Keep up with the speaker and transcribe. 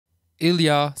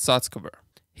Ilya Sutskever.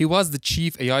 He was the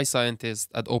chief AI scientist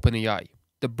at OpenAI,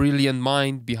 the brilliant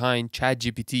mind behind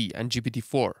ChatGPT and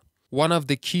GPT-4, one of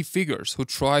the key figures who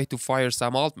tried to fire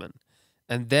Sam Altman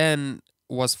and then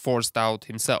was forced out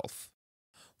himself.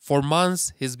 For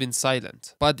months, he's been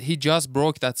silent, but he just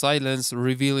broke that silence,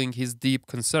 revealing his deep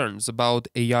concerns about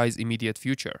AI's immediate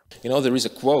future. There is a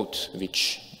quote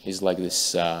which is like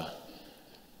this,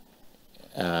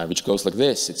 which goes like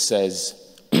this. It says,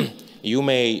 "You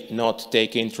may not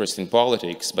take interest in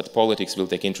politics, but politics will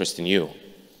take interest in you."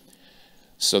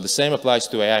 So the same applies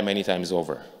to AI many times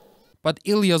over. But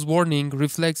Ilya's warning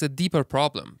reflects a deeper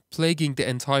problem plaguing the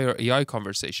entire AI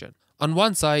conversation. On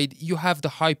one side, you have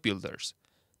the hype builders,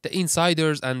 the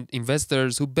insiders and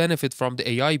investors who benefit from the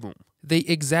AI boom. They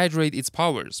exaggerate its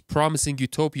powers, promising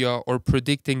utopia or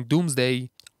predicting doomsday.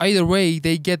 Either way,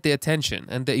 they get the attention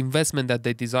and the investment that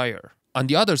they desire. On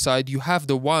the other side, you have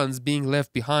the ones being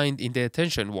left behind in the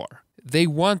attention war. They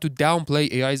want to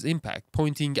downplay AI's impact,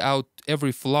 pointing out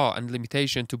every flaw and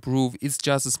limitation to prove it's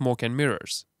just smoke and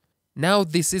mirrors. Now,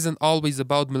 this isn't always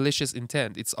about malicious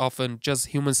intent. It's often just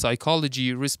human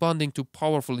psychology responding to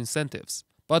powerful incentives.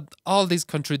 But all these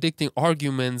contradicting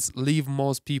arguments leave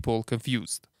most people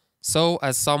confused. So,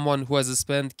 as someone who has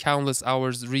spent countless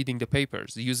hours reading the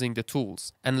papers, using the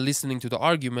tools, and listening to the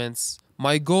arguments,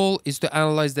 my goal is to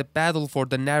analyze the battle for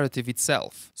the narrative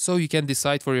itself, so you can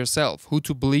decide for yourself who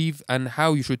to believe and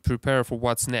how you should prepare for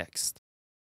what's next.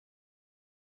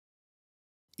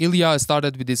 Ilya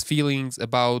started with his feelings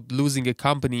about losing a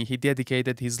company he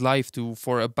dedicated his life to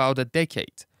for about a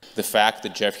decade. The fact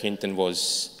that Jeff Hinton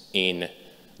was in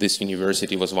this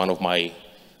university was one of my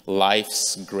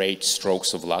life's great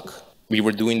strokes of luck. We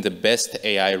were doing the best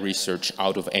AI research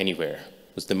out of anywhere.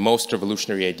 It was the most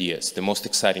revolutionary ideas, the most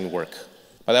exciting work.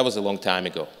 But that was a long time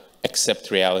ago. Accept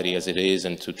reality as it is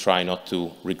and to try not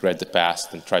to regret the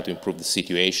past and try to improve the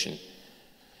situation.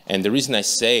 And the reason I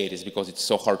say it is because it's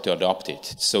so hard to adopt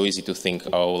it. It's so easy to think,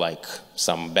 oh, like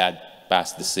some bad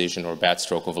past decision or bad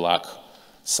stroke of luck,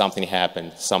 something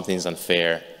happened, something's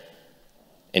unfair.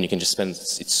 And you can just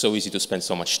it's so easy to spend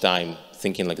so much time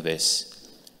thinking like this.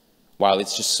 While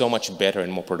it's just so much better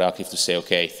and more productive to say,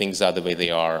 okay, things are the way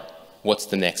they are, what's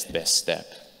the next best step?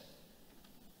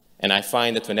 And I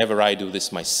find that whenever I do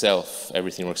this myself,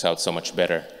 everything works out so much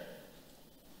better.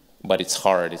 But it's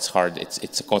hard,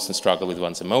 it's a constant struggle with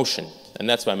one's emotion. And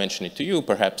that's why I mention it to you.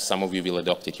 Perhaps some of you will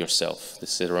adopt it yourself.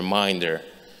 This is a reminder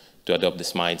to adopt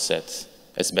this mindset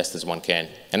as best as one can.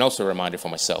 And also a reminder for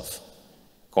myself,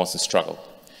 constant struggle.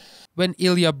 When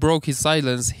Ilya broke his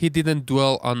silence, he didn't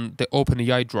dwell on the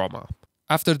OpenAI drama.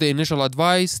 After the initial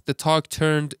advice, the talk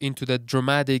turned into the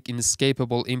dramatic,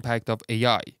 inescapable impact of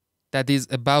AI that is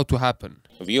about to happen.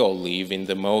 We all live in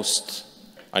the most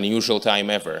unusual time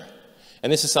ever.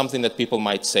 And this is something that people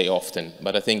might say often,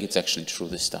 but I think it's actually true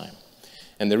this time.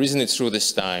 And the reason it's true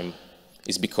this time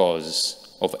is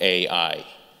because of AI.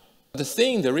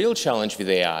 The real challenge with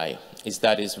AI is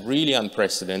that it's really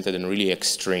unprecedented and really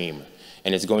extreme.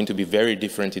 And it's going to be very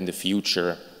different in the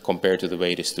future compared to the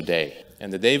way it is today.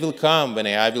 And the day will come when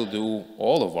AI will do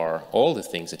all the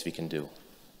things that we can do.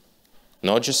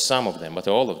 Not just some of them, but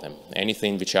all of them.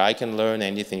 Anything which I can learn,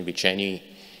 anything which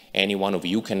any one of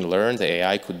you can learn, the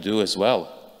AI could do as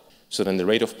well. So then the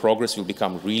rate of progress will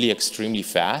become really extremely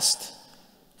fast,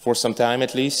 for some time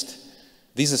at least.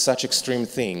 These are such extreme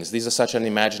things. These are such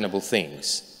unimaginable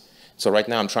things. So right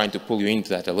now I'm trying to pull you into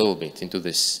that a little bit, into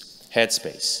this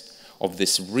headspace of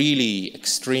this really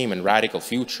extreme and radical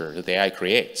future that AI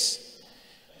creates.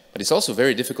 But it's also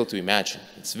very difficult to imagine.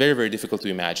 It's very, very difficult to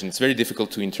imagine. It's very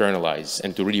difficult to internalize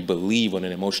and to really believe on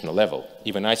an emotional level.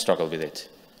 Even I struggle with it.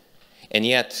 And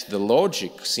yet the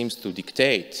logic seems to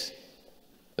dictate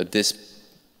that this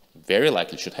very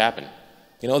likely should happen.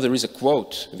 There is a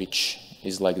quote which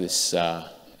is like this,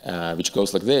 which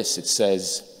goes like this. It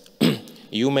says,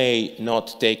 "You may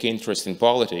not take interest in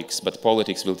politics, but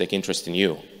politics will take interest in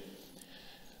you."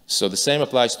 So the same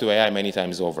applies to AI many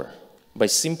times over. By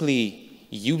simply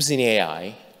using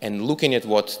AI and looking at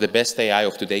what the best AI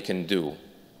of today can do,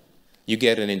 you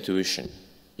get an intuition.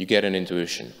 You get an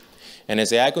intuition. And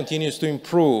as AI continues to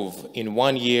improve in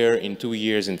 1 year, in 2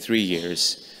 years, in 3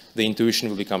 years, the intuition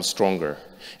will become stronger.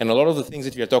 And a lot of the things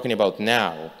that we are talking about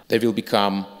now, they will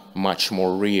become much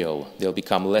more real. They'll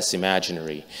become less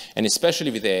imaginary. And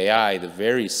especially with AI, the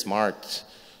very smart,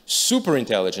 super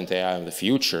intelligent AI of the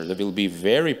future, there will be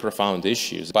very profound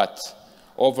issues. But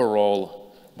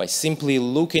overall, by simply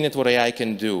looking at what AI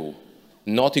can do,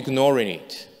 not ignoring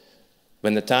it,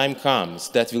 when the time comes,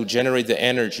 that will generate the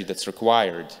energy that's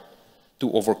required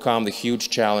to overcome the huge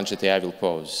challenge that AI will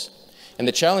pose. And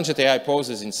the challenge that AI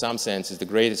poses, in some sense, is the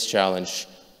greatest challenge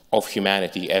of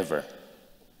humanity ever.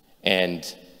 And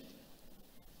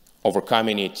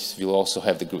overcoming it will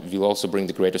also bring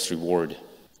the greatest reward.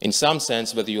 In some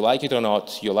sense, whether you like it or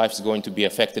not, your life is going to be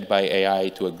affected by AI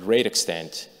to a great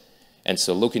extent. And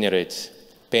so looking at it,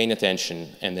 paying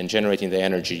attention, and then generating the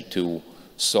energy to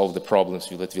solve the problems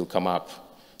that will come up,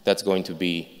 that's going to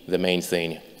be the main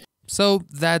thing. So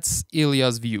that's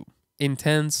Ilya's view.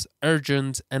 Intense,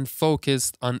 urgent, and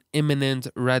focused on imminent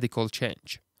radical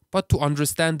change. But to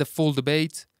understand the full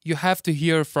debate, you have to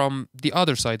hear from the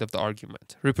other side of the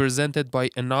argument, represented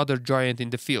by another giant in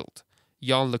the field,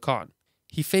 Ilya Sutskever.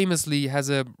 He famously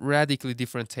has a radically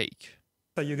different take.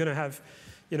 You're going to have,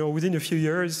 within a few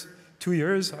years, 2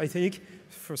 years, I think,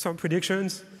 for some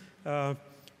predictions, a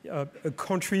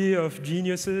country of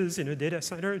geniuses in a data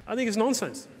center. I think it's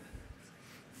nonsense.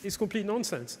 It's complete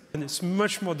nonsense. And it's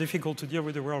much more difficult to deal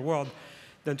with the real world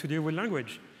than to deal with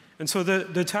language. And so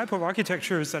the type of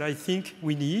architectures that I think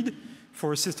we need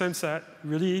for systems that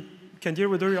really can deal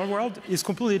with the real world is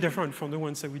completely different from the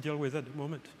ones that we deal with at the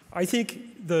moment. I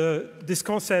think this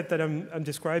concept that I'm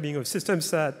describing of systems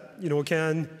that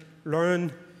can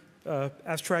learn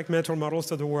abstract mental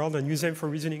models of the world and use them for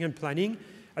reasoning and planning,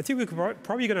 I think we're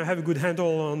probably going to have a good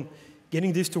handle on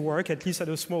getting this to work, at least at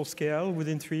a small scale,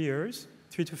 within 3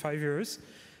 to 5 years.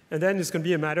 And then it's going to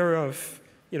be a matter of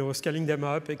scaling them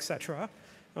up, etc.,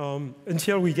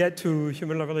 until we get to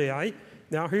human-level AI.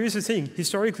 Now, here's the thing.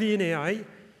 Historically in AI,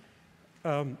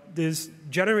 there's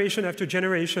generation after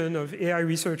generation of AI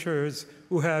researchers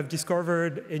who have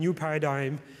discovered a new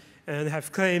paradigm and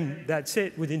have claimed that's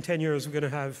it, within 10 years we're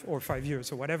going to have, or 5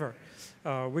 years or whatever,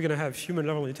 we're going to have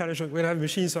human-level intelligence. We're going to have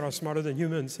machines that are smarter than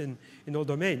humans in all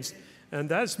domains. And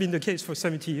that's been the case for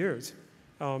 70 years.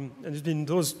 And there's been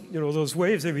those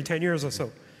waves every 10 years or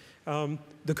so.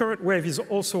 The current wave is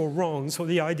also wrong. So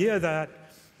the idea that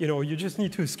you just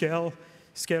need to scale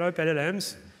up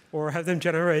LLMs or have them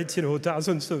generate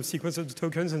thousands of sequences of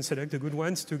tokens and select the good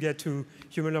ones to get to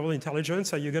human-level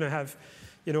intelligence, you're going to have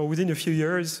within a few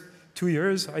years, 2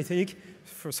 years, I think,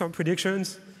 for some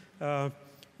predictions, a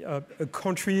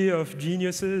country of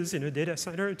geniuses in a data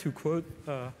center, to quote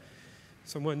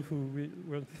someone who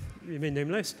will remain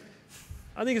nameless.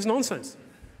 I think it's nonsense.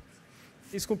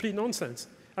 It's complete nonsense.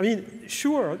 I mean,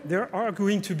 sure, there are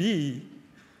going to be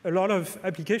a lot of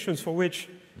applications for which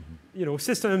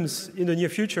systems in the near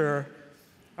future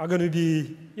are going to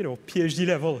be PhD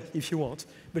level, if you want.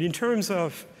 But in terms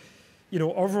of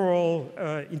overall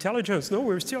intelligence, no,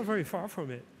 we're still very far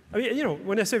from it. I mean,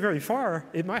 when I say very far,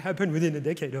 it might happen within a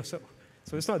decade or so.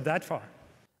 So it's not that far.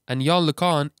 And Ilya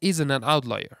Sutskever isn't an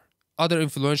outlier. Other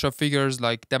influential figures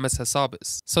like Demis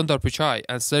Hassabis, Sundar Pichai,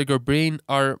 and Sergey Brin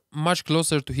are much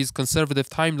closer to his conservative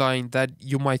timeline than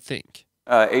you might think.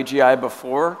 AGI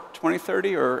before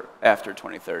 2030 or after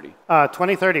 2030?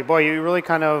 2030. Boy, you really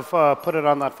kind of put it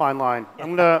on that fine line.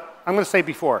 I'm gonna say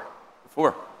before.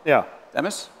 Before? Yeah.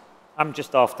 Demis? I'm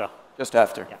just after. Just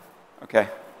after? Yeah. Okay.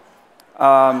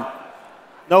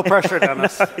 No pressure,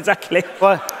 Demis. Exactly.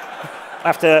 Well, I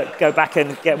have to go back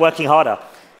and get working harder.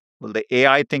 Will the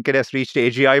AI think it has reached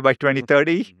AGI by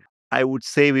 2030? I would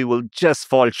say we will just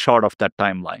fall short of that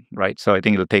timeline, right? So I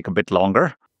think it'll take a bit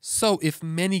longer. So if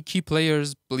many key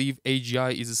players believe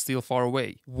AGI is still far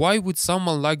away, why would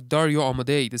someone like Dario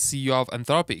Amodei, the CEO of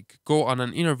Anthropic, go on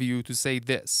an interview to say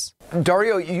this?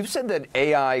 Dario, you've said that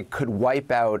AI could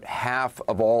wipe out half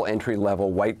of all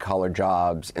entry-level white-collar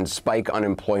jobs and spike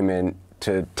unemployment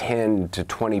to 10 to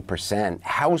 20%.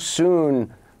 How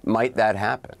soon might that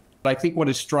happen? I think what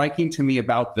is striking to me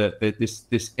about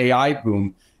this AI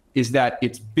boom is that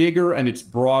it's bigger and it's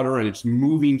broader and it's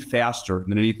moving faster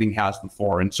than anything has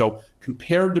before. And so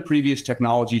compared to previous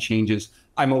technology changes,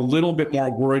 I'm a little bit more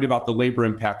worried about the labor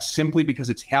impact simply because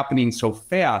it's happening so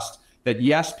fast that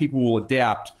yes, people will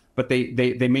adapt, but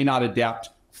they may not adapt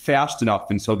fast enough.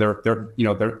 And so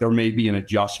there may be an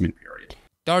adjustment period.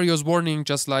 Dario's warning,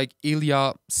 just like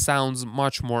Ilya, sounds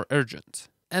much more urgent.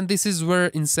 And this is where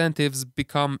incentives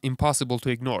become impossible to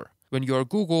ignore. When you're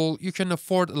Google, you can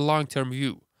afford a long-term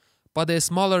view. But a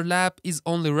smaller lab is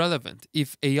only relevant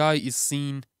if AI is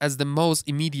seen as the most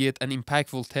immediate and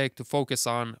impactful tech to focus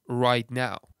on right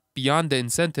now. Beyond the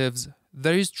incentives,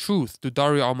 there is truth to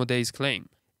Dario Amodei's claim.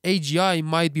 AGI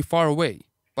might be far away,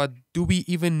 but do we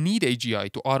even need AGI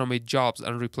to automate jobs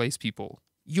and replace people?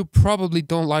 You probably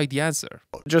don't like the answer.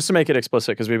 Just to make it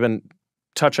explicit, because we've been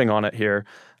touching on it here,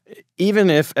 even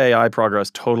if AI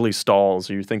progress totally stalls,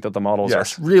 you think that the models are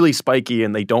really spiky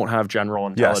and they don't have general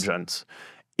intelligence,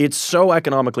 it's so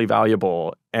economically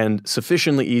valuable and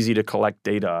sufficiently easy to collect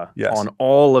data Yes. on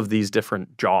all of these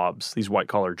different jobs, these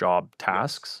white-collar job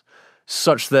tasks,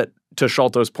 such that, to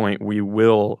Sholto's point,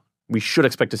 we should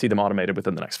expect to see them automated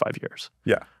within the next 5 years.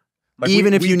 Yeah.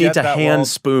 Even if you need to hand world,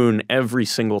 spoon every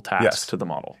single task Yes. to the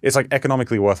model. It's like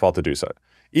economically worthwhile to do so.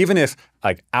 Even if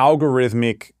like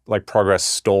algorithmic like progress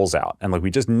stalls out and like we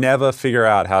just never figure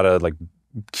out how to like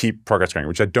keep progress going,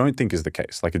 which I don't think is the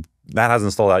case. Like that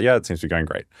hasn't stalled out yet. It seems to be going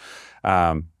great.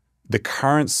 The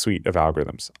current suite of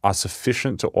algorithms are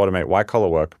sufficient to automate white-collar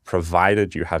work,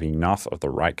 provided you have enough of the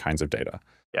right kinds of data.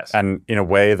 Yes. And in a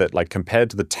way that, like, compared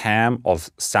to the TAM of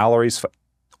salaries for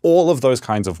all of those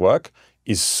kinds of work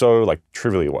is so, like,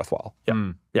 trivially worthwhile.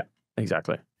 Yeah. Yeah,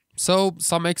 exactly. So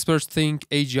some experts think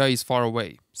AGI is far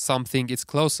away. Some think it's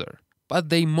closer. But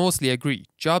they mostly agree.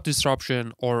 Job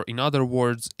disruption, or in other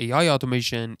words, AI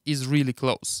automation, is really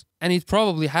close. And it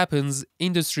probably happens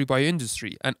industry by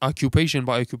industry and occupation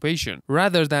by occupation,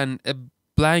 rather than a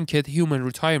blanket human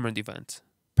retirement event.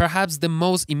 Perhaps the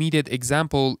most immediate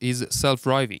example is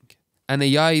self-driving, an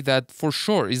AI that for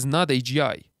sure is not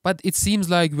AGI. But it seems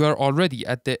like we are already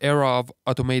at the era of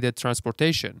automated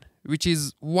transportation, which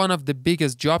is one of the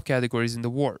biggest job categories in the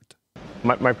world.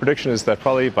 My prediction is that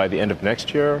probably by the end of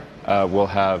next year, we'll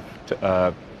have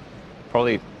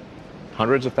probably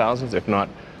hundreds of thousands, if not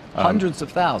hundreds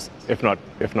of thousands, if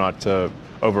not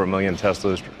over 1 million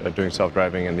Teslas doing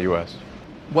self-driving in the U.S.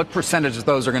 What percentage of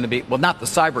those are going to be? Well, not the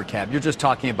cyber cab. You're just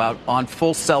talking about on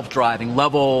full self-driving,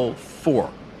 level 4.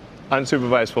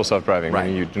 Unsupervised full self-driving, right.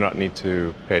 Meaning you do not need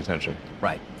to pay attention.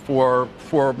 Right. For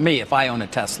me, if I own a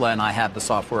Tesla and I have the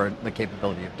software and the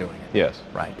capability of doing it. Yes.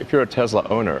 Right. If you're a Tesla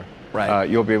owner, right.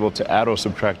 You'll be able to add or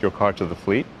subtract your car to the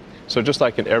fleet. So just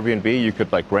like in Airbnb, you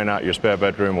could like rent out your spare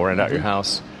bedroom or rent out your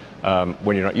house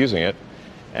when you're not using it.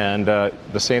 And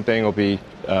the same thing will be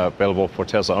available for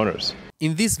Tesla owners.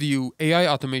 In this view, AI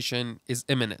automation is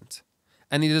imminent.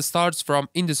 And it starts from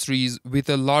industries with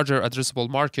a larger addressable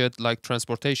market like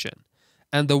transportation,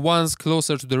 and the ones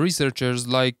closer to the researchers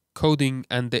like coding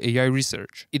and the AI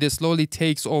research. It slowly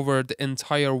takes over the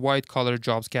entire white-collar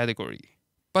jobs category.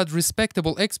 But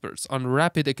respectable experts on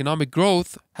rapid economic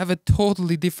growth have a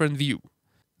totally different view.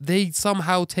 They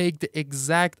somehow take the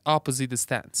exact opposite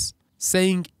stance,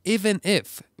 saying even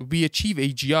if we achieve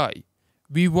AGI,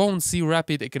 we won't see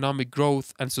rapid economic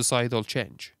growth and societal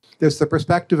change. There's the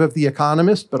perspective of the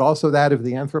economist, but also that of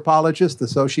the anthropologist, the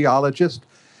sociologist.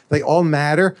 They all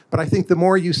matter, but I think the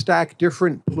more you stack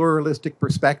different pluralistic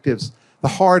perspectives, the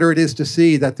harder it is to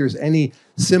see that there's any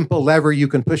simple lever you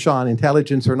can push on,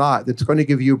 intelligence or not, that's going to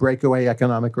give you breakaway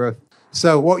economic growth.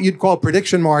 So what you'd call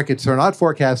prediction markets are not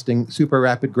forecasting super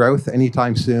rapid growth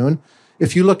anytime soon.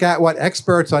 If you look at what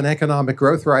experts on economic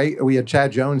growth write, we had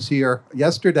Chad Jones here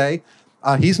yesterday,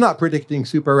 he's not predicting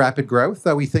super rapid growth,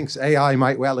 though he thinks AI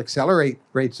might well accelerate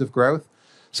rates of growth.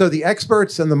 So the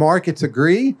experts and the markets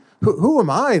agree. Who am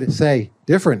I to say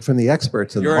different from the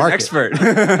experts in the market? You're an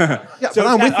expert. Yeah, so but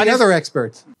I'm with the other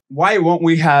experts. Why won't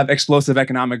we have explosive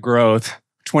economic growth,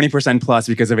 20% plus,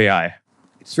 because of AI?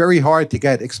 It's very hard to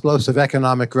get explosive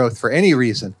economic growth for any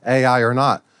reason, AI or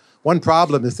not. One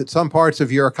problem is that some parts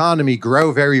of your economy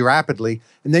grow very rapidly,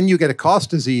 and then you get a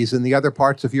cost disease in the other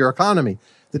parts of your economy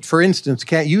that, for instance,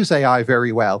 can't use AI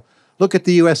very well. Look at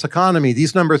the US economy.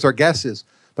 These numbers are guesses.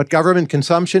 But government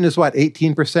consumption is what,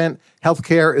 18%?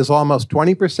 Healthcare is almost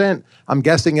 20%. I'm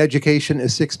guessing education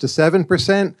is 6 to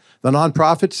 7%. The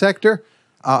nonprofit sector,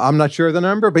 I'm not sure the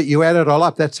number, but you add it all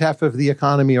up, that's half of the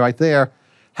economy right there.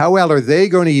 How well are they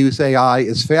going to use AI?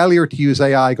 Is failure to use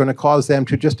AI going to cause them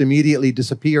to just immediately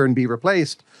disappear and be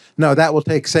replaced? No, that will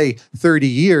take, say, 30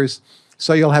 years.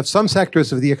 So you'll have some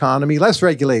sectors of the economy less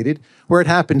regulated, where it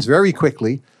happens very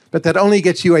quickly, but that only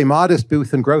gets you a modest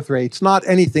boost in growth rates, not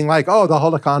anything like, oh, the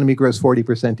whole economy grows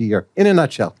 40% a year, in a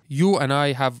nutshell. You and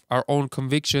I have our own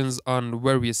convictions on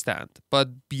where we stand,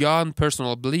 but beyond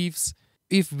personal beliefs,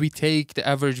 if we take the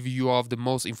average view of the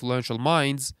most influential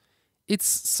minds, it's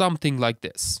something like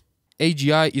this.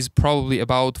 AGI is probably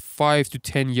about 5 to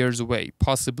 10 years away,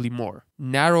 possibly more.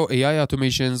 Narrow AI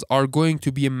automations are going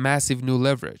to be a massive new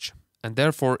leverage, and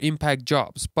therefore impact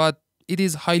jobs, but it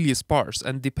is highly sparse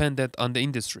and dependent on the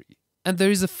industry. And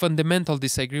there is a fundamental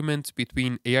disagreement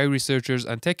between AI researchers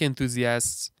and tech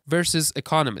enthusiasts versus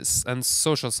economists and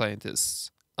social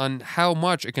scientists on how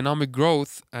much economic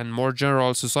growth and more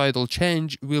general societal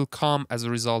change will come as a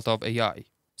result of AI.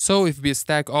 So if we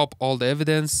stack up all the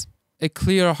evidence, a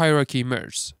clear hierarchy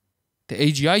emerges. The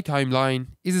AGI timeline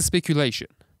is a speculation.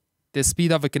 The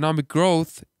speed of economic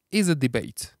growth is a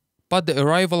debate. But the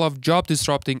arrival of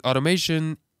job-disrupting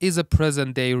automation is a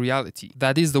present-day reality.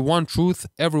 That is the one truth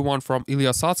everyone from Ilya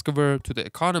Sutskever to the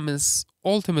economists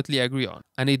ultimately agree on.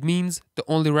 And it means the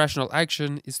only rational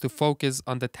action is to focus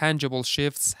on the tangible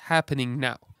shifts happening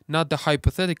now, not the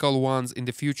hypothetical ones in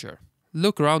the future.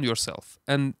 Look around yourself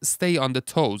and stay on the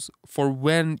toes for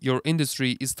when your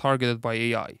industry is targeted by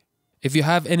AI. If you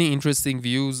have any interesting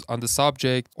views on the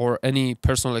subject or any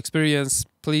personal experience,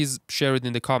 please share it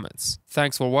in the comments.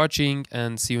 Thanks for watching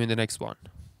and see you in the next one.